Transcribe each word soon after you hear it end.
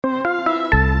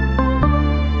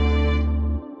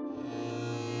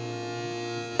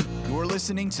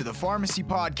listening to the Pharmacy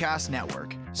Podcast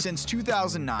Network. Since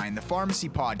 2009, the Pharmacy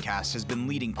Podcast has been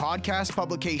leading podcast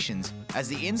publications as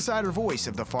the insider voice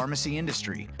of the pharmacy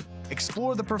industry.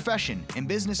 Explore the profession and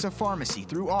business of pharmacy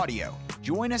through audio.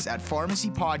 Join us at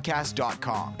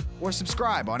pharmacypodcast.com or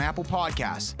subscribe on Apple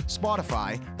Podcasts,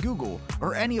 Spotify, Google,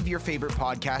 or any of your favorite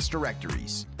podcast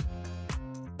directories.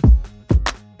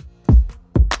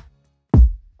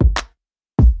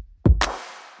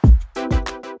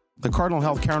 The Cardinal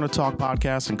Health Counter Talk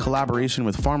podcast, in collaboration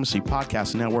with Pharmacy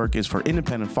Podcast Network, is for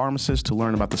independent pharmacists to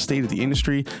learn about the state of the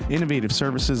industry, innovative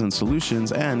services and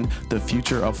solutions, and the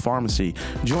future of pharmacy.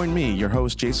 Join me, your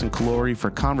host, Jason Calori, for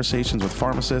conversations with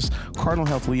pharmacists, Cardinal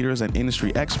Health leaders, and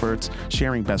industry experts,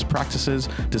 sharing best practices,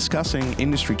 discussing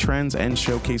industry trends, and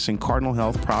showcasing Cardinal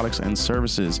Health products and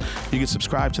services. You can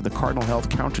subscribe to the Cardinal Health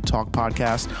Counter Talk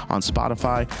podcast on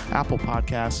Spotify, Apple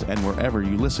Podcasts, and wherever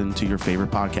you listen to your favorite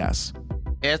podcasts.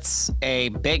 It's a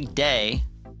big day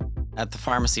at the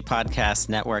Pharmacy Podcast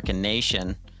Network and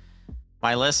Nation.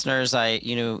 My listeners,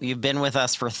 you've been with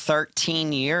us for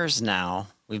 13 years now.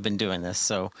 We've been doing this.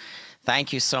 So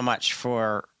thank you so much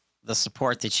for the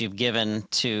support that you've given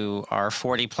to our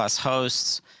 40 plus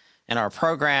hosts and our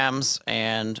programs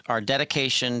and our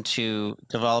dedication to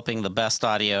developing the best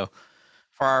audio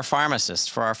for our pharmacists,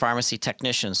 for our pharmacy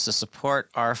technicians, to support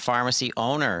our pharmacy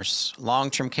owners,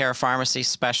 long-term care pharmacy,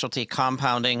 specialty,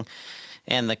 compounding,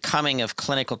 and the coming of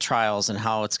clinical trials and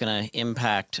how it's going to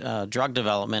impact drug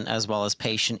development as well as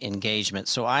patient engagement.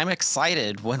 So I'm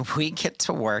excited when we get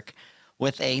to work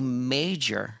with a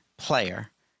major player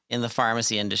in the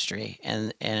pharmacy industry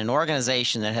and an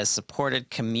organization that has supported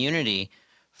community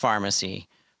pharmacy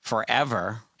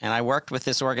forever. And I worked with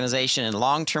this organization in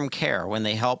long-term care when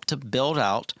they helped to build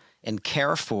out and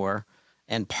care for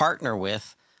and partner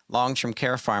with long-term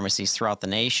care pharmacies throughout the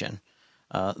nation.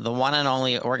 The one and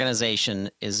only organization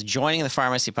is joining the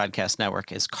Pharmacy Podcast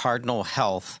Network is Cardinal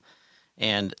Health.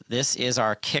 And this is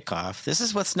our kickoff. This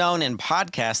is what's known in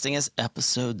podcasting as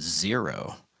episode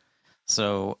 0.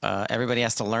 So everybody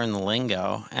has to learn the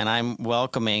lingo. And I'm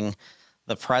welcoming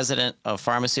the president of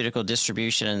Pharmaceutical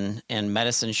Distribution and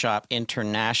Medicine Shop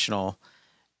International,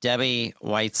 Debbie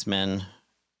Weitzman,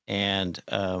 and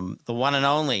the one and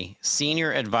only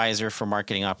senior advisor for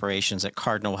marketing operations at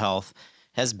Cardinal Health,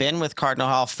 has been with Cardinal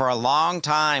Health for a long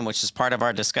time, which is part of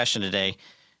our discussion today.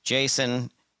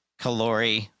 Jason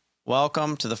Calori,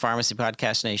 welcome to the Pharmacy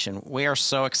Podcast Nation. We are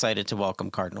so excited to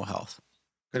welcome Cardinal Health.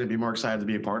 Couldn't be more excited to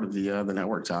be a part of the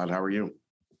network, Todd. How are you?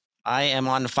 I am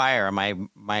on fire.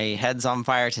 My head's on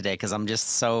fire today because I'm just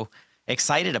so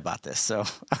excited about this. So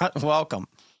welcome.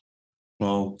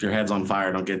 Well, if your head's on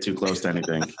fire, don't get too close to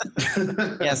anything.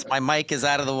 Yes, my mic is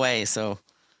out of the way, so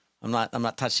I'm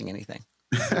not touching anything.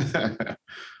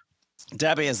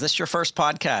 Debbie, is this your first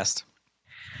podcast?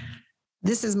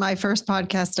 This is my first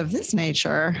podcast of this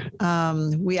nature.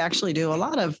 We actually do a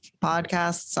lot of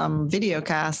podcasts, some video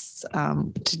casts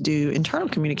to do internal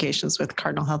communications with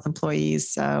Cardinal Health employees.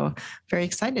 So very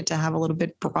excited to have a little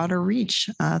bit broader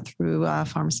reach through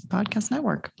Pharmacy Podcast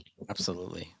Network.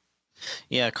 Absolutely.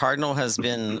 Yeah, Cardinal has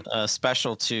been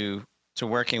special to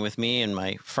working with me in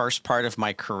my first part of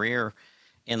my career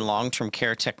in long-term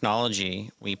care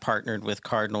technology. We partnered with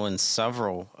Cardinal in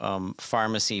several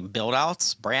pharmacy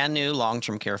build-outs, brand new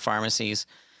long-term care pharmacies,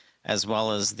 as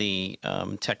well as the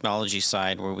technology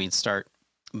side where we'd start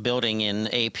building in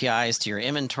APIs to your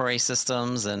inventory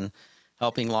systems and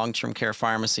helping long-term care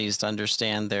pharmacies to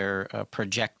understand their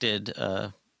projected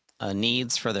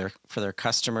needs for their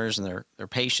customers and their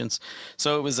patients.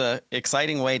 So it was a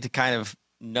exciting way to kind of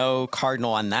know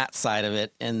Cardinal on that side of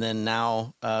it. And then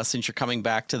now, since you're coming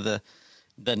back to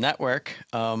the network,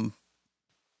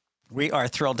 we are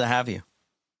thrilled to have you.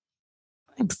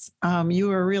 Thanks. You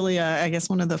were really, I guess,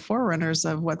 one of the forerunners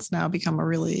of what's now become a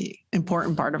really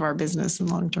important part of our business in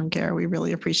long-term care. We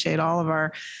really appreciate all of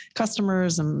our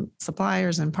customers and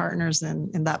suppliers and partners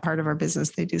in that part of our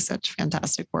business. They do such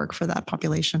fantastic work for that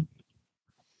population.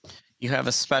 You have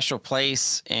a special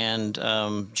place. And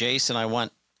Jason, I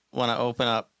want to open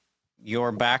up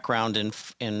your background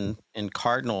in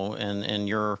Cardinal and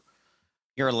your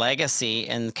legacy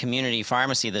in community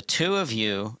pharmacy. The two of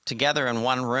you together in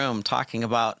one room talking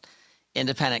about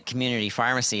independent community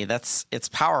pharmacy, it's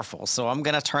powerful. So I'm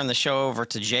going to turn the show over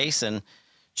to Jason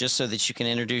just so that you can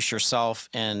introduce yourself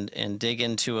and dig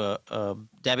into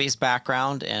Debbie's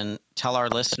background and tell our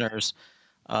listeners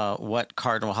what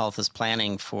Cardinal Health is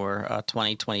planning for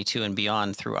 2022 and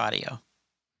beyond through audio.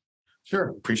 Sure.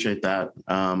 Appreciate that.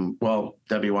 Well,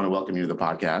 Debbie, I want to welcome you to the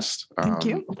podcast. Thank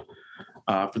you.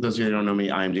 For those of you that don't know me,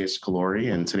 I am Jason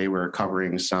Calori, and today we're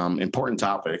covering some important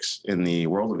topics in the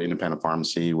world of independent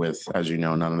pharmacy with, as you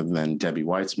know, none other than Debbie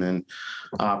Weitzman,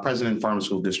 President of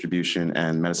Pharmaceutical Distribution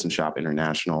and Medicine Shop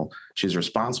International. She's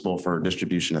responsible for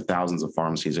distribution of thousands of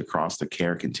pharmacies across the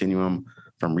care continuum,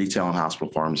 from retail and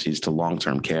hospital pharmacies to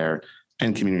long-term care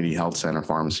and community health center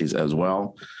pharmacies as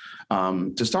well.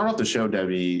 To start off the show,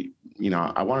 Debbie,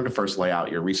 I wanted to first lay out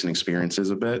your recent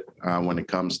experiences a bit when it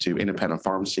comes to independent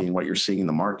pharmacy and what you're seeing in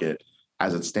the market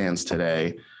as it stands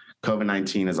today.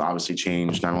 COVID-19 has obviously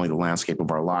changed not only the landscape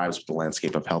of our lives, but the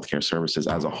landscape of healthcare services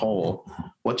as a whole.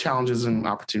 What challenges and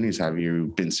opportunities have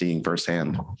you been seeing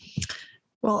firsthand?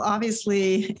 Well,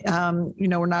 obviously,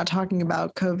 we're not talking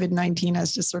about COVID-19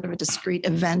 as just sort of a discrete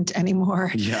event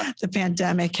anymore. Yeah. The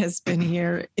pandemic has been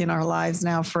here in our lives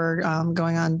now for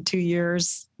going on 2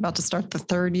 years, about to start the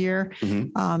third year.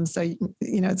 Mm-hmm.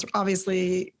 It's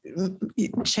obviously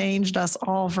changed us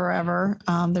all forever.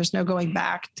 There's no going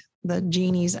back. The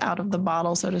genie's out of the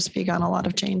bottle, so to speak, on a lot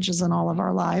of changes in all of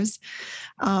our lives.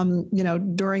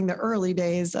 During the early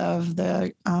days of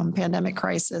the pandemic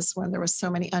crisis, when there was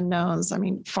so many unknowns,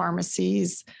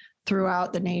 pharmacies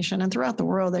throughout the nation and throughout the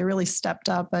world, they really stepped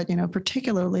up. But,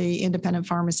 particularly independent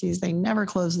pharmacies, they never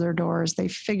closed their doors. They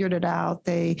figured it out.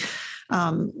 They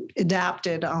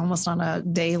adapted almost on a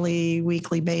daily,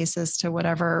 weekly basis to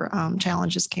whatever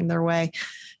challenges came their way.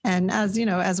 And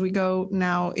as we go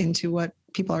now into what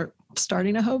people are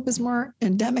starting to hope is more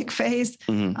endemic phase,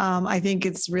 I think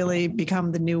it's really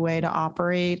become the new way to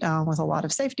operate with a lot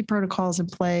of safety protocols in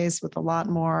place, with a lot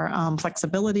more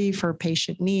flexibility for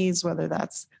patient needs, whether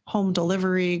that's home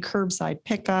delivery, curbside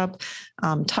pickup,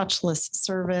 touchless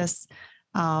service,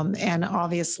 and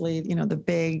obviously, the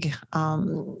big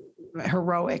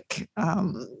heroic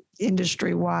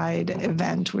industry-wide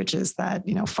event, which is that,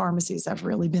 pharmacies have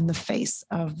really been the face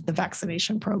of the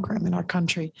vaccination program in our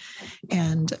country.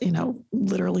 And,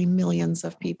 literally millions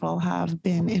of people have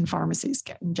been in pharmacies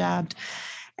getting jabbed.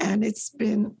 And it's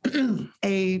been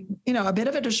a bit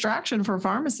of a distraction for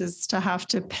pharmacists to have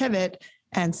to pivot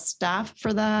and staff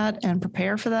for that and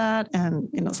prepare for that. And,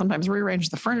 sometimes rearrange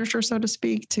the furniture, so to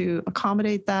speak, to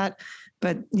accommodate that.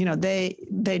 But,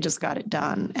 they just got it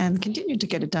done and continue to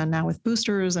get it done now with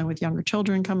boosters and with younger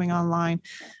children coming online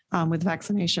with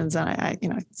vaccinations. And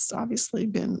it's obviously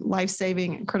been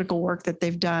life-saving and critical work that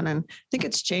they've done. And I think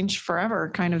it's changed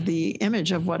forever kind of the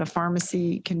image of what a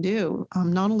pharmacy can do,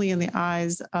 not only in the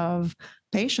eyes of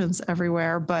patients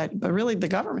everywhere, but really the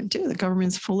government too. The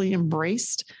government's fully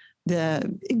embraced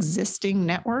the existing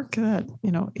network that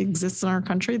exists in our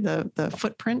country, the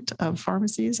footprint of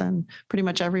pharmacies, and pretty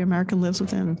much every American lives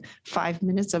within 5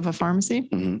 minutes of a pharmacy.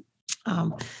 Mm-hmm.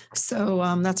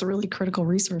 That's a really critical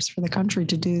resource for the country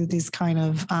to do these kind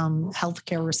of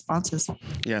healthcare responses.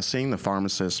 Yeah, seeing the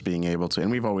pharmacists being able to, and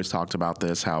we've always talked about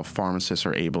this, how pharmacists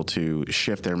are able to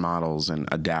shift their models and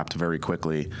adapt very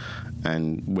quickly.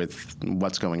 And with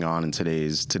what's going on in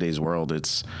today's world,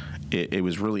 it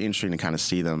was really interesting to kind of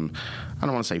see them, I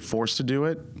don't want to say forced to do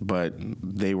it, but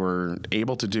they were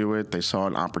able to do it. They saw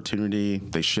an opportunity.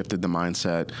 They shifted the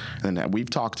mindset. And we've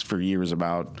talked for years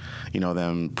about,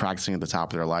 them practicing at the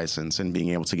top of their license and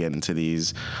being able to get into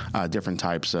these different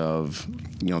types of,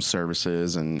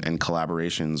 services and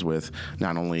collaborations with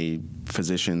not only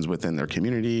physicians within their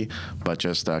community, but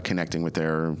just connecting with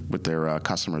their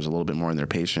customers a little bit more and their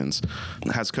patients.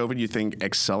 Has COVID, you think,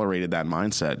 accelerated that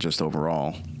mindset just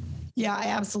overall? Yeah, I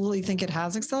absolutely think it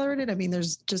has accelerated.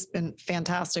 There's just been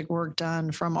fantastic work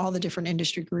done from all the different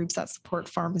industry groups that support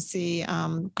pharmacy,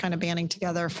 kind of banding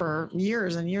together for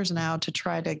years and years now to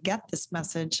try to get this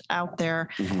message out there,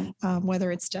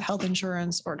 whether it's to health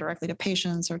insurance or directly to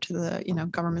patients or to the,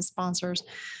 government sponsors.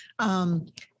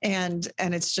 And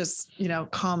it's just,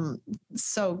 come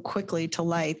so quickly to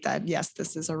light that, yes,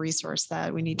 this is a resource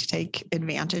that we need to take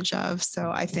advantage of.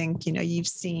 So I think, you've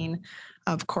seen,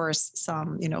 of course,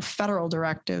 some, federal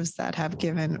directives that have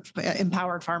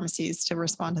empowered pharmacies to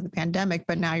respond to the pandemic,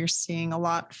 but now you're seeing a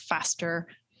lot faster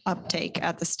uptake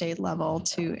at the state level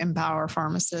to empower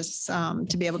pharmacists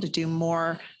to be able to do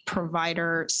more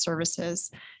provider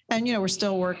services. And, we're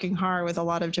still working hard with a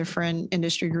lot of different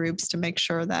industry groups to make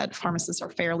sure that pharmacists are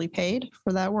fairly paid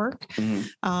for that work.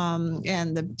 Mm-hmm.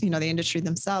 And the industry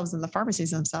themselves and the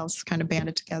pharmacies themselves kind of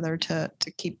banded together to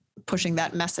keep pushing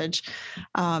that message.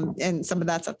 And some of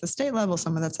that's at the state level,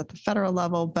 some of that's at the federal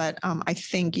level. But I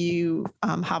think you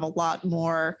have a lot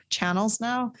more channels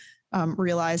now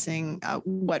realizing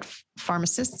what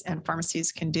pharmacists and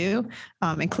pharmacies can do,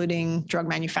 including drug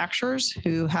manufacturers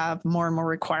who have more and more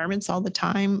requirements all the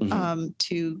time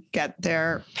to get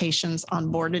their patients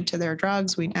onboarded to their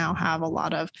drugs. We now have a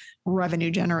lot of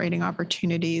revenue generating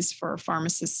opportunities for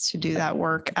pharmacists to do that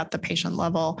work at the patient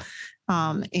level.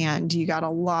 And you got a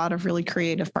lot of really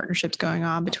creative partnerships going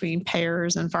on between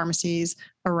payers and pharmacies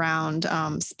around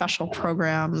special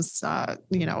programs.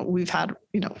 We've had,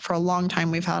 for a long time,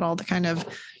 we've had all the kind of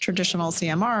traditional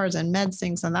CMRs and med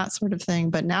syncs and that sort of thing.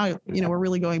 But now, we're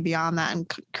really going beyond that and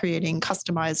creating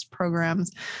customized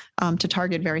programs to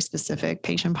target very specific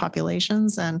patient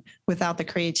populations. And without the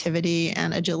creativity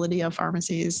and agility of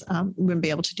pharmacies, we wouldn't be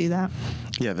able to do that.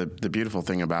 Yeah, the beautiful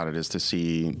thing about it is to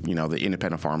see, the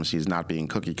independent pharmacies not being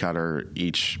cookie cutter.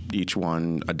 Each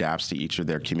one adapts to each of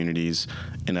their communities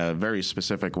in a very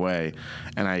specific way.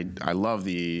 And I love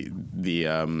the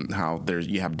how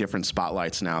you have different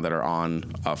spotlights now that are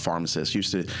on pharmacists.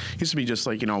 Used to be just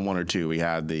like, one or two. We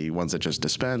had the ones that just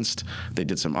dispensed. They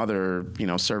did some other,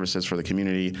 services for the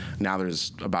community. Now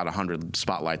there's about 100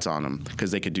 spotlights on them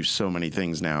because they could do so many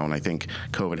things now. And I think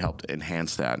COVID helped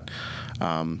enhance that.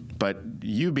 But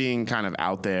you being kind of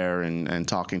out there and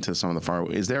talking to some of the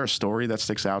is there a story that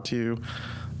sticks out to you?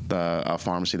 A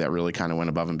pharmacy that really kind of went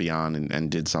above and beyond and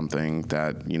did something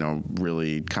that,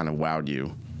 really kind of wowed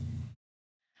you?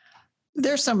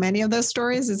 There's so many of those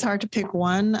stories. It's hard to pick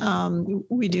one.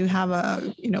 We do have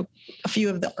a few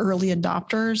of the early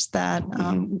adopters that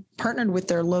partnered with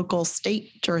their local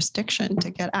state jurisdiction to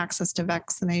get access to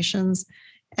vaccinations.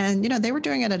 And, they were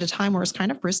doing it at a time where it's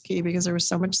kind of risky because there was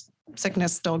so much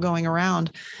sickness still going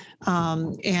around.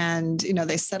 And,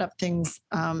 they set up things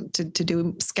to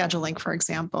do scheduling, for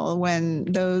example, when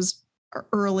in those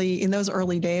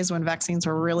early days when vaccines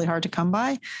were really hard to come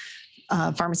by.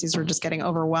 Pharmacies were just getting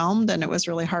overwhelmed, and it was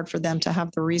really hard for them to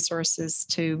have the resources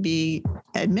to be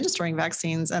administering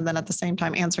vaccines and then at the same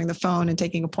time answering the phone and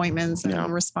taking appointments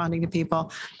and responding to people.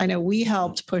 I know we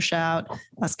helped push out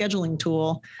a scheduling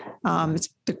tool. It's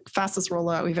the fastest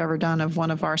rollout we've ever done of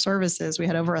one of our services. We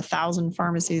had over 1,000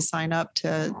 pharmacies sign up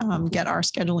to get our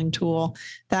scheduling tool.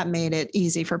 That made it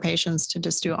easy for patients to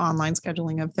just do online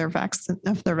scheduling of their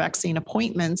vaccine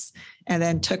appointments, and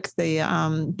then took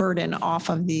the burden off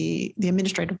of the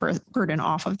administrative burden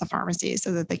off of the pharmacy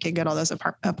so that they could get all those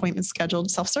appointments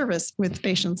scheduled self-service with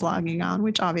patients logging on,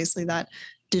 which obviously that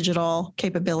digital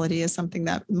capability is something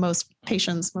that most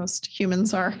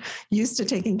humans are used to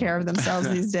taking care of themselves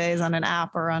these days on an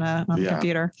app or on a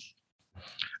computer.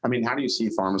 I mean, how do you see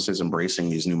pharmacists embracing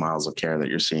these new models of care that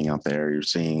you're seeing out there? You're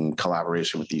seeing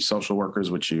collaboration with these social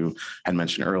workers, which you had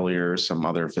mentioned earlier, some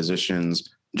other physicians,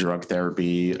 drug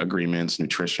therapy agreements,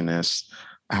 nutritionists.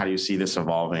 How do you see this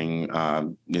evolving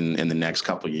in the next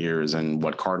couple of years, and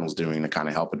what Cardinal's doing to kind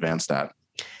of help advance that?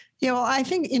 Yeah, well, I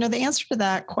think, the answer to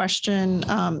that question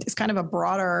is kind of a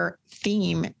broader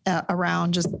theme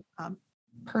around just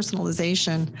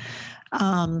personalization.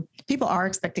 People are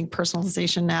expecting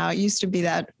personalization now. It used to be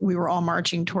that we were all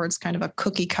marching towards kind of a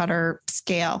cookie cutter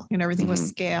scale, everything was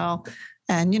scale.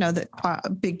 And,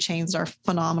 the big chains are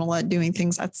phenomenal at doing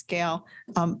things at scale.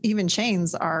 Even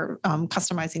chains are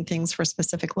customizing things for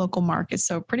specific local markets.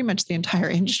 So pretty much the entire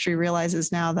industry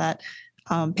realizes now that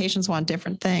patients want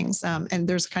different things. And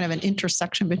there's kind of an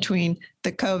intersection between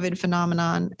the COVID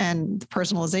phenomenon and the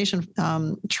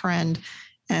personalization trend.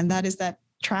 And that is that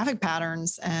traffic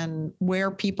patterns and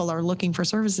where people are looking for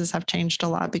services have changed a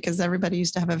lot, because everybody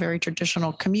used to have a very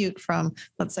traditional commute from,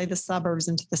 let's say, the suburbs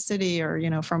into the city, or,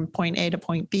 from point A to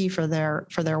point B for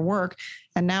their work.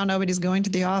 And now nobody's going to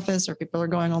the office, or people are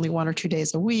going only 1 or 2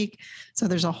 days a week. So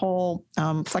there's a whole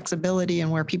flexibility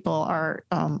in where people are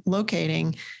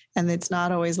locating. And it's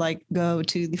not always like go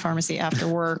to the pharmacy after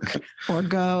work or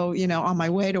go, on my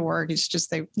way to work. It's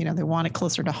just they want it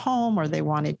closer to home, or they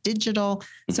want it digital.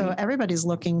 So everybody's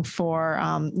looking for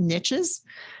niches.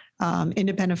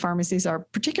 Independent pharmacies are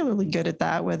particularly good at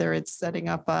that, whether it's setting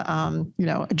up a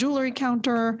jewelry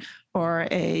counter or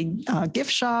a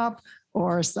gift shop,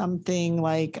 or something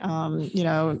like,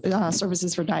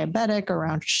 services for diabetic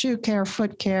around shoe care,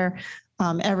 foot care.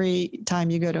 Every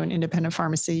time you go to an independent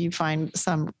pharmacy, you find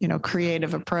some,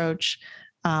 creative approach.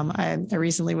 I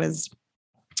recently was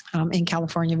in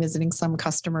California visiting some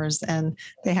customers, and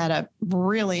they had a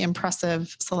really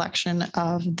impressive selection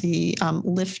of the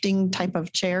lifting type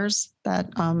of chairs that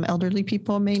elderly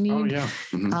people may need. Oh, yeah.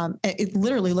 Mm-hmm. It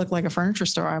literally looked like a furniture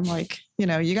store. I'm like,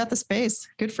 you got the space.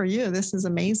 Good for you. This is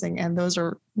amazing. And those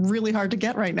are really hard to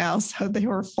get right now. So they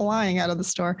were flying out of the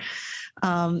store.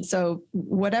 So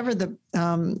whatever the,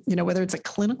 whether it's a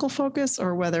clinical focus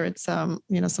or whether it's, some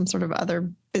sort of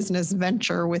other business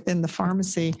venture within the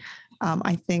pharmacy,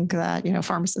 I think that,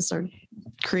 pharmacists are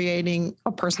creating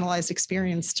a personalized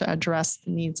experience to address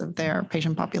the needs of their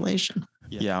patient population.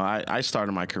 Yeah, I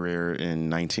started my career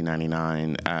in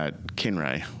 1999 at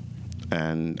Kinray.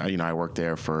 And, I worked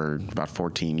there for about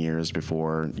 14 years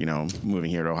before, moving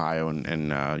here to Ohio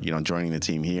and joining the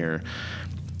team here.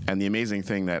 And the amazing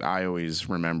thing that I always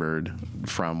remembered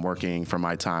from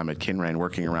my time at Kinray and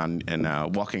working around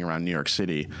and walking around New York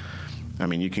City, I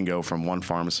mean, you can go from one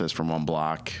pharmacist from one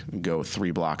block, go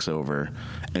 3 blocks over,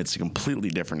 and it's a completely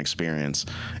different experience.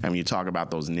 And when you talk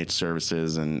about those niche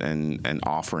services and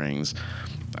offerings,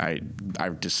 I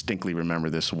distinctly remember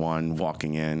this one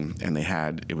walking in, and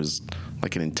it was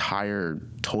like an entire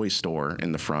toy store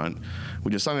in the front,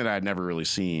 which is something that I'd never really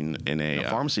seen in a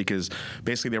pharmacy, because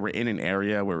basically they were in an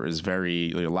area where it was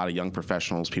a lot of young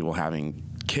professionals, people having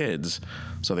kids.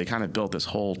 So they kind of built this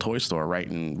whole toy store right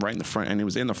in the front, and it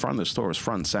was in the front of the store. It was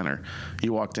front and center.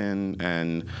 You walked in,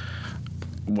 and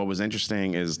what was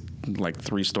interesting is like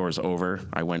 3 stores over,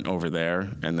 I went over there,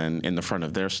 and then in the front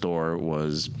of their store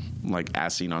was like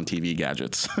as seen on TV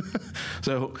gadgets.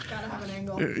 So gotta have an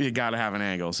angle. You gotta have an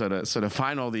angle. So to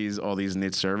find all these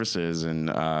niche services and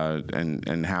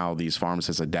how these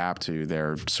pharmacists adapt to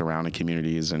their surrounding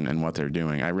communities and what they're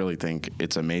doing, I really think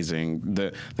it's amazing.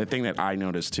 The thing that I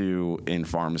noticed too in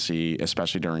pharmacy,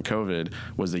 especially during COVID,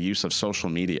 was the use of social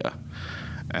media.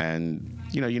 And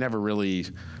you never really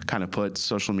kind of put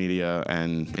social media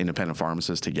and independent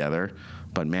pharmacists together,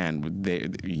 but man, they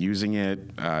using it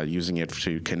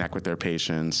to connect with their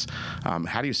patients.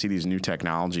 How do you see these new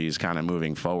technologies kind of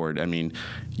moving forward? I mean,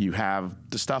 you have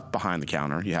the stuff behind the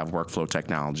counter, you have workflow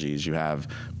technologies, you have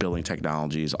billing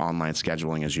technologies, online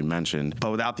scheduling, as you mentioned.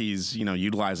 But without these,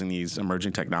 utilizing these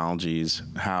emerging technologies,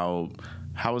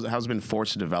 how's it been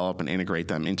forced to develop and integrate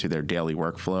them into their daily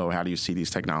workflow? How do you see these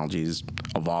technologies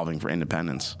evolving for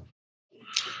independents?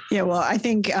 Yeah, well, I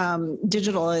think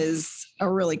digital is a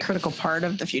really critical part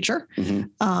of the future.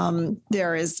 Mm-hmm.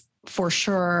 There is for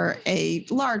sure a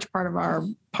large part of our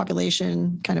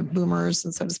population, kind of boomers,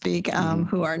 and so to speak,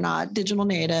 who are not digital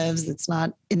natives. It's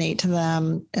not innate to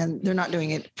them, and they're not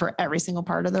doing it for every single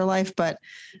part of their life, but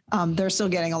they're still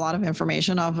getting a lot of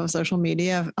information off of social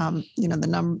media. I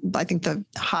think the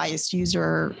highest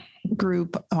user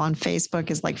group on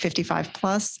Facebook is like 55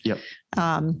 plus. Yep.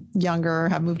 Younger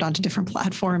have moved on to different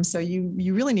platforms. So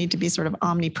you really need to be sort of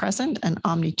omnipresent and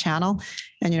omni-channel.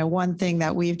 And, one thing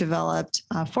that we've developed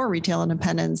for retail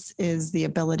independents is the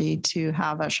ability to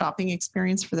have a shopping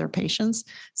experience for their patients.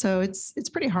 So it's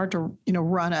pretty hard to,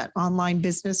 run an online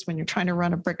business when you're trying to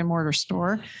run a brick and mortar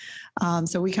store.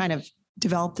 So we kind of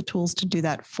develop the tools to do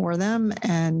that for them.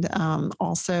 And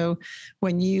also,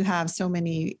 when you have so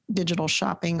many digital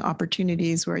shopping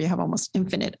opportunities where you have almost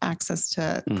infinite access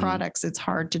to products, it's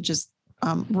hard to just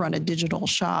run a digital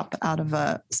shop out of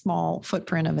a small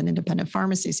footprint of an independent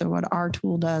pharmacy. So what our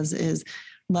tool does is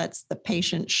lets the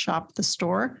patient shop the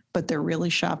store, but they're really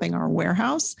shopping our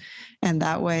warehouse. And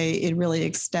that way it really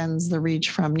extends the reach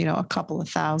from, a couple of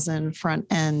thousand front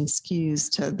end SKUs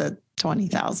to the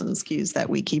 20,000 SKUs that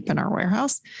we keep in our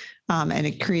warehouse. And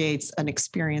it creates an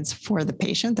experience for the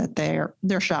patient that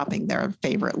they're shopping their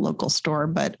favorite local store,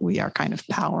 but we are kind of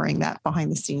powering that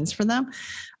behind the scenes for them.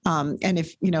 And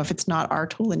if it's not our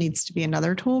tool, it needs to be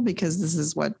another tool, because this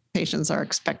is what patients are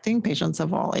expecting. Patients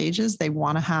of all ages, they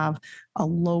want to have a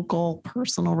local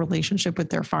personal relationship with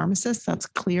their pharmacist. That's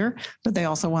clear, but they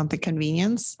also want the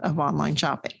convenience of online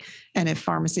shopping. And if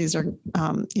pharmacies are,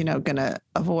 going to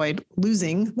avoid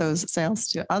losing those sales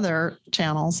to other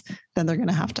channels, then they're going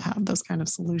to have those kind of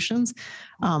solutions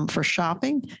for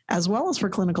shopping as well as for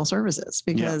clinical services,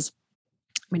 because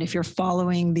if you're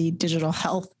following the digital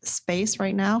health space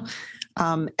right now,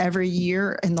 every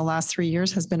year in the last 3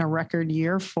 years has been a record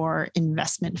year for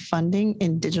investment funding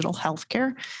in digital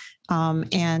healthcare.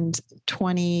 And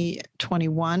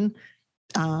 2021,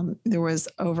 there was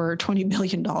over $20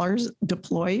 billion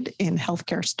deployed in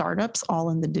healthcare startups, all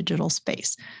in the digital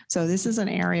space. So this is an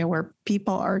area where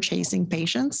people are chasing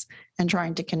patients and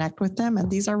trying to connect with them.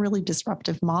 And these are really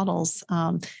disruptive models.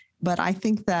 But I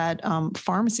think that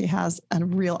pharmacy has a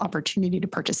real opportunity to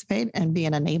participate and be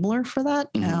an enabler for that.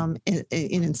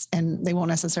 And they won't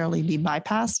necessarily be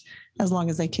bypassed as long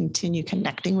as they continue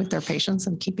connecting with their patients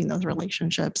and keeping those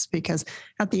relationships. Because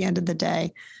at the end of the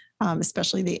day,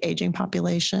 especially the aging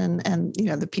population and,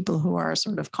 the people who are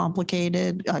sort of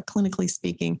complicated, clinically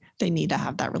speaking, they need to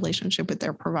have that relationship with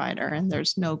their provider. And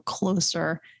there's no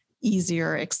closer,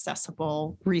 easier,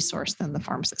 accessible resource than the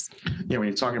pharmacist. Yeah, when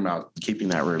you're talking about keeping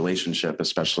that relationship,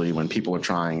 especially when people are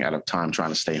trying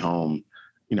to stay home,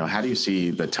 how do you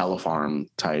see the telepharm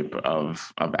type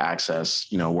of access,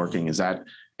 working? Is that,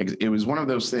 it was one of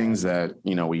those things that,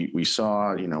 we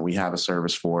saw, we have a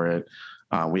service for it.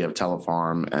 We have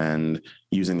telepharm, and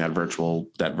using that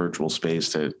virtual space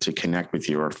to connect with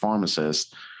your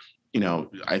pharmacist.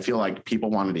 I feel like people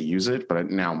wanted to use it,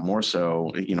 but now more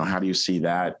so, how do you see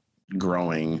that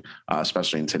growing,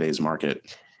 especially in today's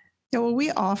market? Yeah, well,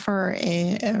 we offer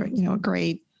a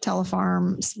great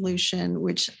telepharm solution,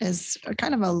 which is a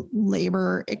kind of a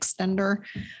labor extender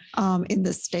in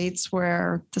the states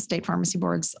where the state pharmacy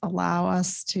boards allow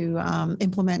us to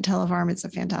implement telepharm. It's a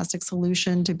fantastic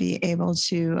solution to be able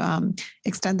to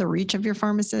extend the reach of your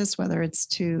pharmacist, whether it's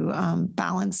to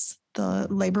balance the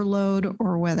labor load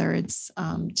or whether it's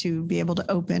to be able to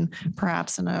open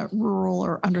perhaps in a rural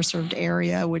or underserved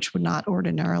area, which would not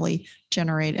ordinarily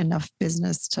generate enough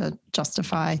business to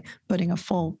justify putting a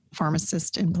full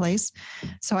pharmacist in place.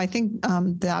 So I think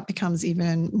that becomes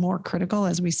even more critical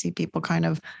as we see people kind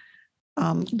of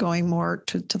going more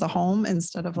to the home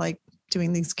instead of like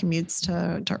doing these commutes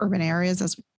to urban areas,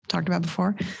 as we talked about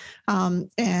before.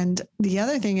 And the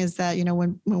other thing is that,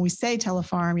 when we say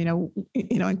telepharm,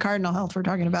 in Cardinal Health, we're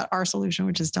talking about our solution,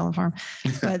 which is telepharm,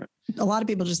 but a lot of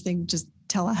people just think just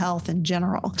telehealth in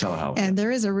general. Telehealth. And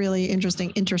there is a really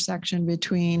interesting intersection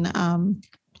between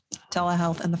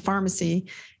telehealth and the pharmacy.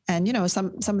 And,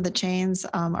 some of the chains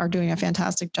are doing a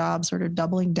fantastic job sort of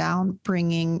doubling down,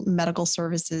 bringing medical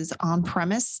services on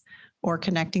premise or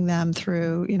connecting them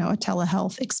through, a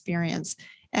telehealth experience.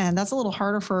 And that's a little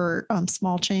harder for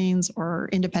small chains or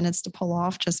independents to pull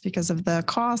off just because of the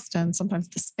cost and sometimes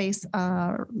the space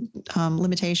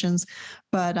limitations.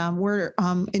 But we're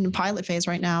in pilot phase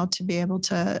right now to be able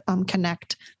to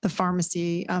connect the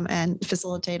pharmacy and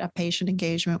facilitate a patient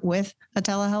engagement with a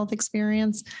telehealth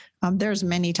experience. There's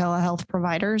many telehealth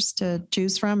providers to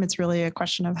choose from. It's really a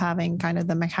question of having kind of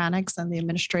the mechanics and the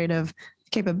administrative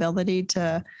capability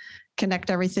to connect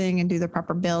everything and do the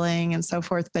proper billing and so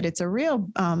forth. But it's a real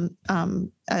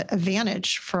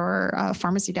advantage for a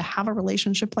pharmacy to have a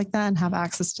relationship like that and have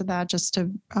access to that, just to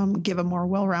give a more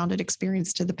well-rounded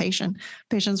experience to the patient.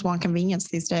 Patients want convenience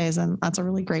these days, and that's a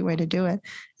really great way to do it.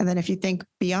 And then if you think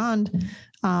beyond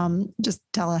just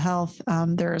telehealth,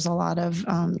 there's a lot of,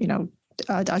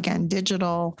 again,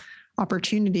 digital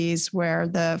opportunities where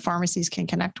the pharmacies can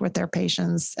connect with their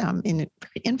patients in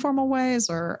informal ways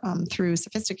or through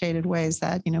sophisticated ways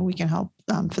that, we can help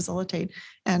facilitate.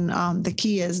 And the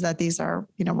key is that these are,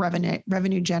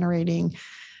 revenue generating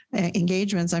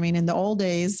engagements. I mean, in the old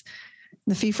days,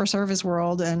 the fee for service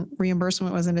world and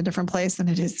reimbursement was in a different place than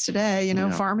it is today.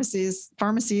 Pharmacies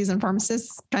and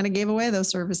pharmacists kind of gave away those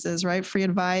services, right? Free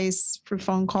advice, free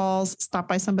phone calls, stop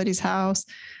by somebody's house.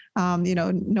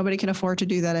 Nobody can afford to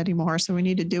do that anymore. So we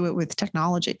need to do it with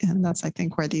technology. And that's, I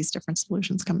think, where these different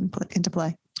solutions come into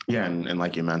play. Yeah. And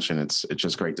like you mentioned, it's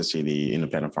just great to see the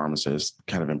independent pharmacists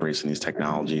kind of embracing these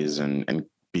technologies and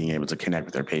being able to connect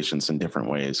with their patients in different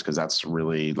ways. Because that's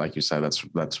really, like you said,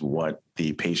 that's what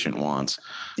the patient wants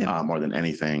more than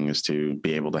anything, is to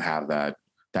be able to have that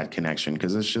connection.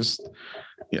 Because it's just,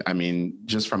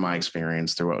 just from my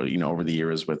experience through, over the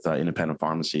years with independent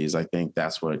pharmacies, I think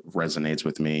that's what resonates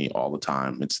with me all the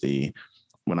time. It's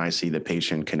when I see the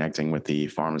patient connecting with the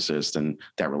pharmacist and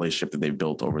that relationship that they've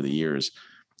built over the years,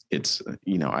 it's,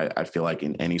 I feel like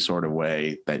in any sort of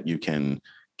way that you can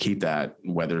keep that,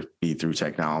 whether it be through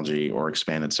technology or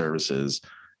expanded services,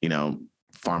 independent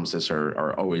pharmacists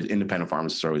are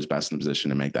always best in position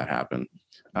to make that happen.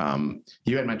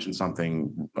 You had mentioned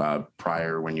something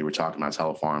prior when you were talking about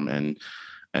telepharm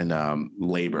and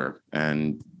labor,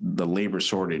 and the labor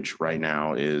shortage right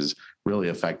now is really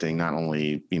affecting not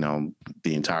only,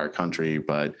 the entire country,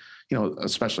 but,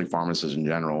 especially pharmacists in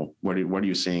general. What are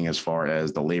you seeing as far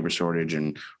as the labor shortage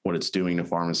and what it's doing to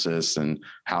pharmacists and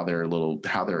how they're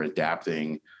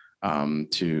adapting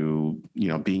to,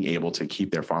 being able to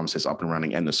keep their pharmacists up and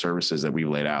running and the services that we've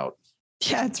laid out?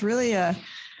 Yeah, it's really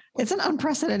it's an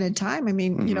unprecedented time. I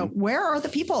mean, where are the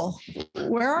people?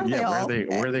 Where are they all?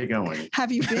 Where are they going?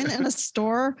 Have you been in a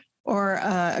store or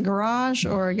a garage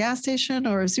or a gas station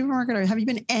or a supermarket? Or have you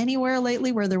been anywhere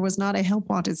lately where there was not a help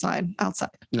wanted sign outside?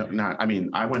 No, not. I mean,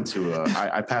 I went to.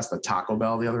 I passed the Taco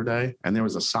Bell the other day, and there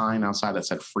was a sign outside that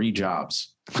said "free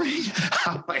jobs."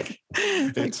 I'm like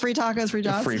free tacos, free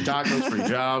jobs. Free tacos, free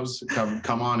jobs.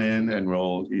 Come on in, and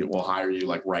we'll hire you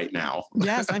like right now.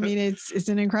 Yes, I mean it's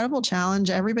an incredible challenge.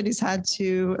 Everybody's had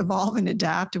to evolve and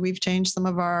adapt. We've changed some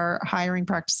of our hiring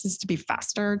practices to be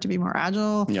faster, to be more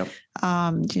agile. Yep.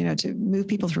 To move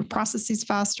people through processes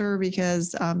faster,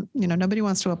 because nobody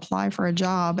wants to apply for a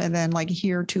job and then like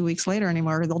here 2 weeks later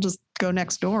anymore. They'll just go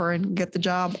next door and get the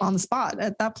job on the spot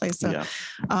at that place. So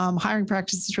hiring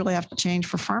practices really have to change.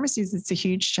 For pharmacies, it's a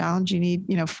huge challenge. You need,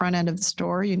 front end of the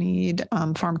store, you need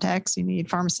pharm techs, you need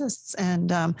pharmacists.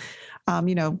 And,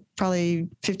 probably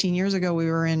 15 years ago, we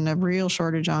were in a real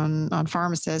shortage on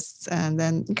pharmacists, and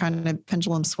then kind of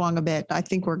pendulum swung a bit. I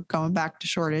think we're going back to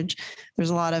shortage. There's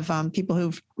a lot of people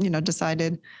who've,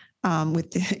 decided with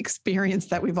the experience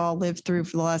that we've all lived through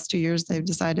for the last 2 years, they've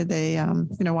decided they,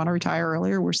 want to retire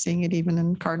earlier. We're seeing it even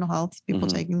in Cardinal Health, people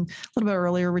taking a little bit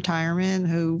earlier retirement,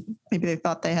 who maybe they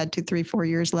thought they had 2, 3, 4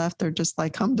 years left. They're just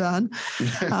like, I'm done.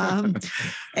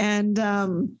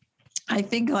 I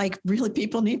think like really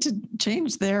people need to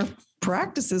change their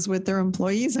practices with their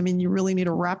employees. I mean, you really need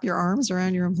to wrap your arms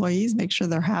around your employees, make sure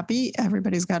they're happy.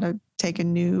 Everybody's got to take a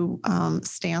new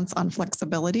stance on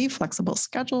flexibility, flexible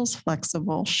schedules,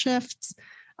 flexible shifts,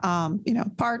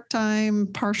 part-time,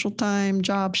 partial time,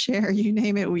 job share, you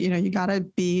name it. You got to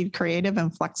be creative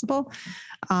and flexible.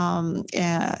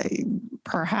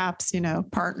 Perhaps,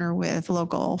 partner with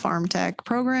local farm tech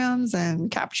programs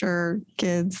and capture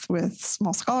kids with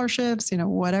small scholarships,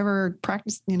 whatever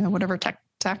practice, whatever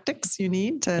tactics you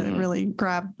need to really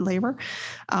grab labor,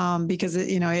 because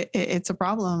it's a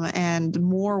problem, and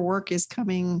more work is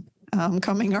coming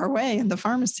our way in the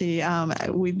pharmacy.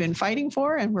 We've been fighting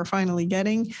for, and we're finally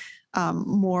getting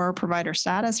more provider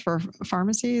status for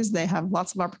pharmacies. They have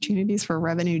lots of opportunities for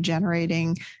revenue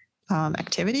generating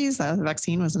activities. The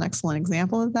vaccine was an excellent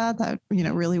example of that. That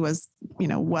really was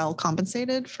well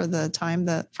compensated for the time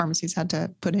that pharmacies had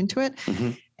to put into it.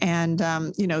 And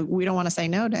we don't want to say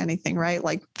no to anything, right?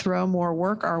 Like throw more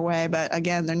work our way, but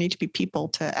again, there need to be people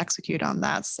to execute on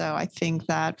that. So I think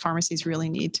that pharmacies really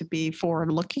need to be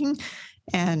forward-looking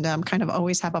and kind of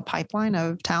always have a pipeline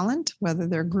of talent, whether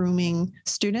they're grooming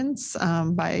students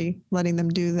by letting them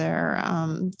do their,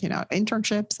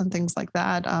 internships and things like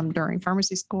that during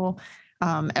pharmacy school.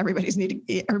 Everybody's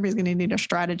going to need a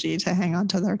strategy to hang on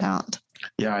to their talent.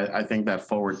 Yeah, I think that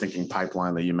forward-thinking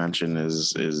pipeline that you mentioned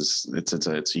is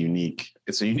a unique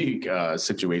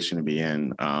situation to be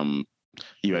in.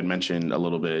 You had mentioned a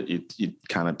little bit. You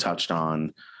kind of touched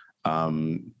on,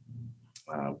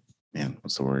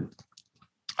 what's the word?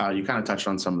 You kind of touched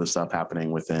on some of the stuff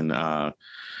happening within, when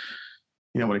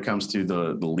it comes to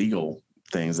the legal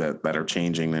things that are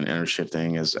changing and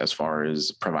intershifting as far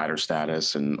as provider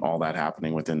status and all that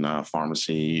happening within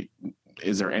pharmacy.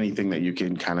 Is there anything that you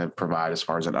can kind of provide as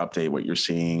far as an update, what you're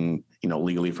seeing,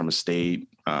 legally from a state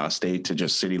to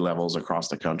just city levels across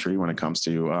the country when it comes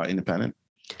to independent?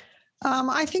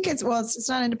 I think it's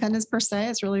not independence per se.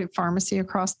 It's really pharmacy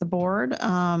across the board.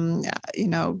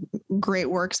 Great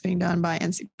work's being done by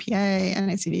NCPA,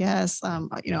 NACDS,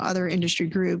 other industry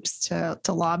groups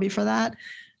to lobby for that.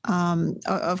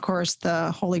 Of course,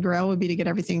 the holy grail would be to get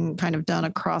everything kind of done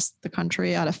across the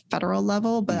country at a federal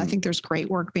level, but I think there's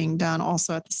great work being done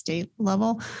also at the state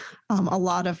level. A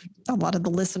lot of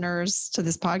the listeners to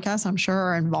this podcast, I'm sure,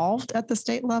 are involved at the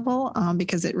state level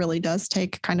because it really does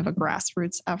take kind of a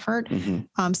grassroots effort.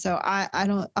 So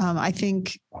I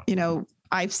think,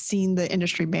 I've seen the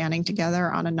industry banding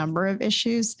together on a number of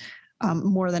issues.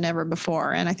 More than ever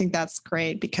before. And I think that's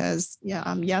great because,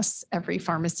 yes, every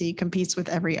pharmacy competes with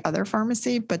every other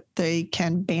pharmacy, but they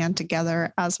can band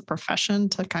together as a profession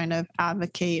to kind of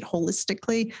advocate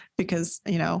holistically because,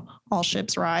 all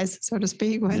ships rise, so to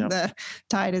speak, when the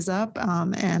tide is up.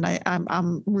 And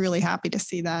I'm really happy to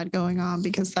see that going on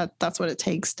because that's what it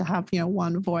takes to have,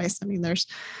 one voice. I mean, there's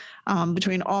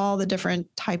between all the different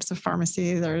types of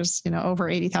pharmacy, there's, over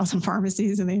 80,000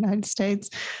 pharmacies in the United States.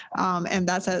 And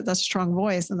that's a strong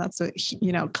voice. And that's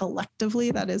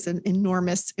collectively, that is an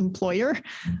enormous employer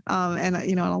and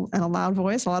a loud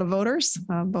voice, a lot of voters,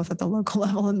 both at the local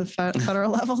level and the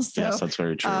federal level. So, yes, that's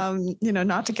very true.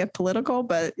 Not to get political,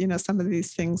 but, some of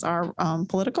these things are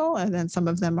political. And then some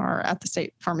of them are at the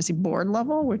state pharmacy board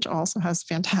level, which also has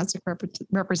fantastic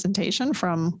representation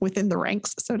from within the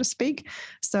ranks, so to speak.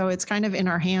 So it's kind of in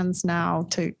our hands now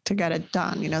to get it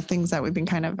done. Things that we've been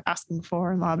kind of asking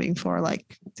for and lobbying for,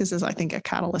 like this is, I think, a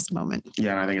catalyst moment.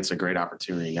 Yeah. And I think it's a great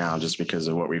opportunity now just because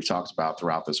of what we've talked about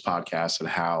throughout this podcast and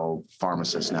how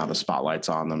pharmacists now, the spotlight's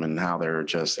on them and how they're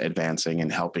just advancing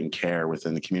and helping care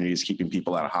within the communities, keeping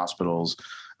people out of hospitals,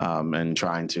 and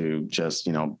trying to just,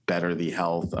 better the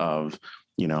health of,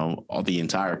 all the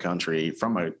entire country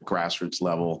from a grassroots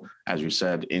level, as you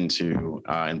said, into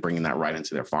and bringing that right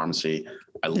into their pharmacy.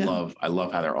 I love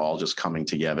how they're all just coming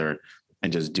together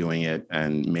and just doing it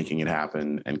and making it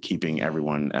happen and keeping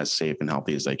everyone as safe and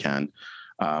healthy as they can.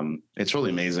 It's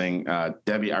really amazing.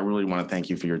 Debbie, I really want to thank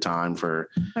you for your time, for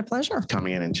my pleasure,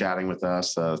 coming in and chatting with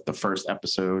us. The first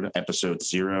episode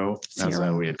 0, as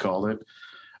we had called it.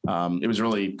 It was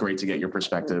really great to get your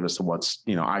perspective as to what's,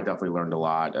 I definitely learned a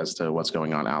lot as to what's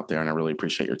going on out there, and I really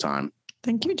appreciate your time.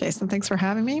 Thank you, Jason. Thanks for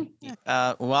having me.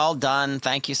 Well done.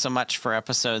 Thank you so much for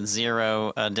episode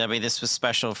 0. Debbie, this was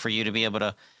special for you to be able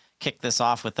to kick this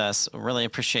off with us. Really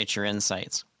appreciate your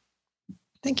insights.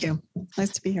 Thank you.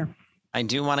 Nice to be here. I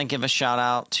do want to give a shout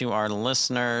out to our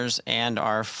listeners and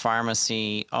our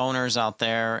pharmacy owners out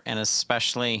there, and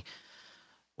especially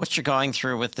what you're going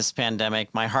through with this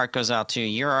pandemic. My heart goes out to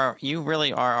you. You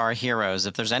really are our heroes.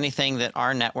 If there's anything that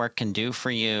our network can do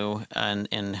for you and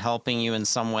in helping you in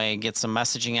some way, get some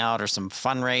messaging out or some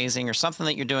fundraising or something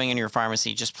that you're doing in your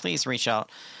pharmacy, just please reach out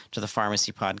to the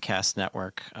Pharmacy Podcast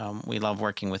Network. We love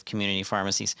working with community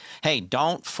pharmacies. Hey,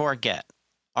 don't forget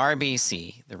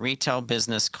RBC, the Retail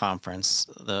Business Conference,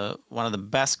 one of the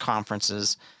best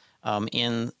conferences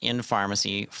in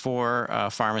pharmacy for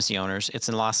pharmacy owners. It's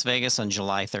in Las Vegas on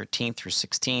July 13th through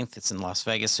 16th. It's in Las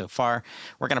Vegas so far.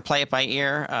 We're going to play it by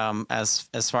ear.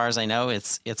 As far as I know,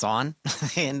 it's on,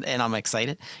 and I'm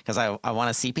excited because I want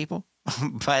to see people.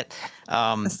 but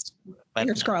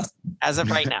fingers crossed. As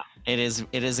of right now, it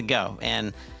is a go.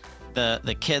 And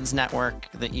the kids network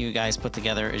that you guys put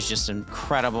together is just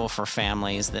incredible for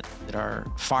families that are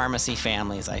pharmacy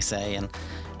families, I say,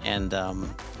 and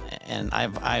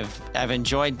I've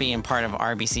enjoyed being part of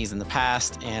RBCs in the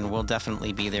past, and we'll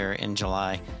definitely be there in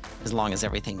July as long as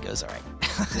everything goes all right.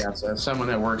 Yeah, so as someone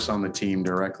that works on the team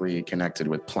directly connected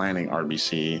with planning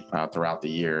RBC throughout the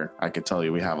year, I could tell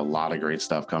you we have a lot of great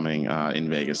stuff coming in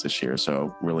Vegas this year.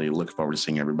 So really look forward to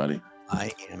seeing everybody.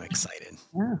 I am excited.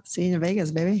 Yeah, see you in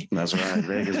Vegas, baby. That's right,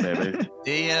 Vegas, baby.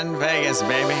 See you in Vegas,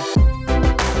 baby.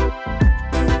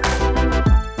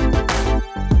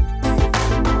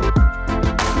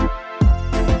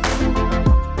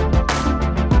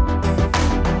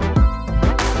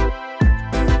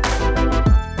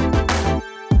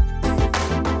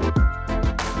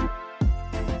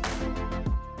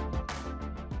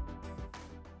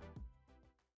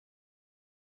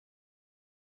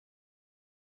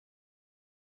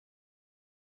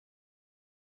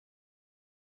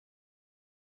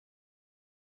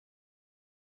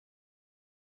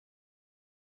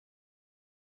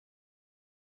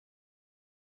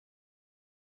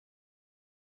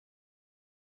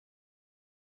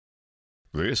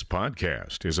 This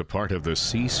podcast is a part of the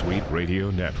C-Suite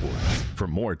Radio Network. For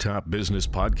more top business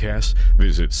podcasts,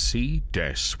 visit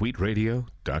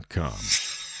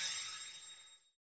c-suiteradio.com.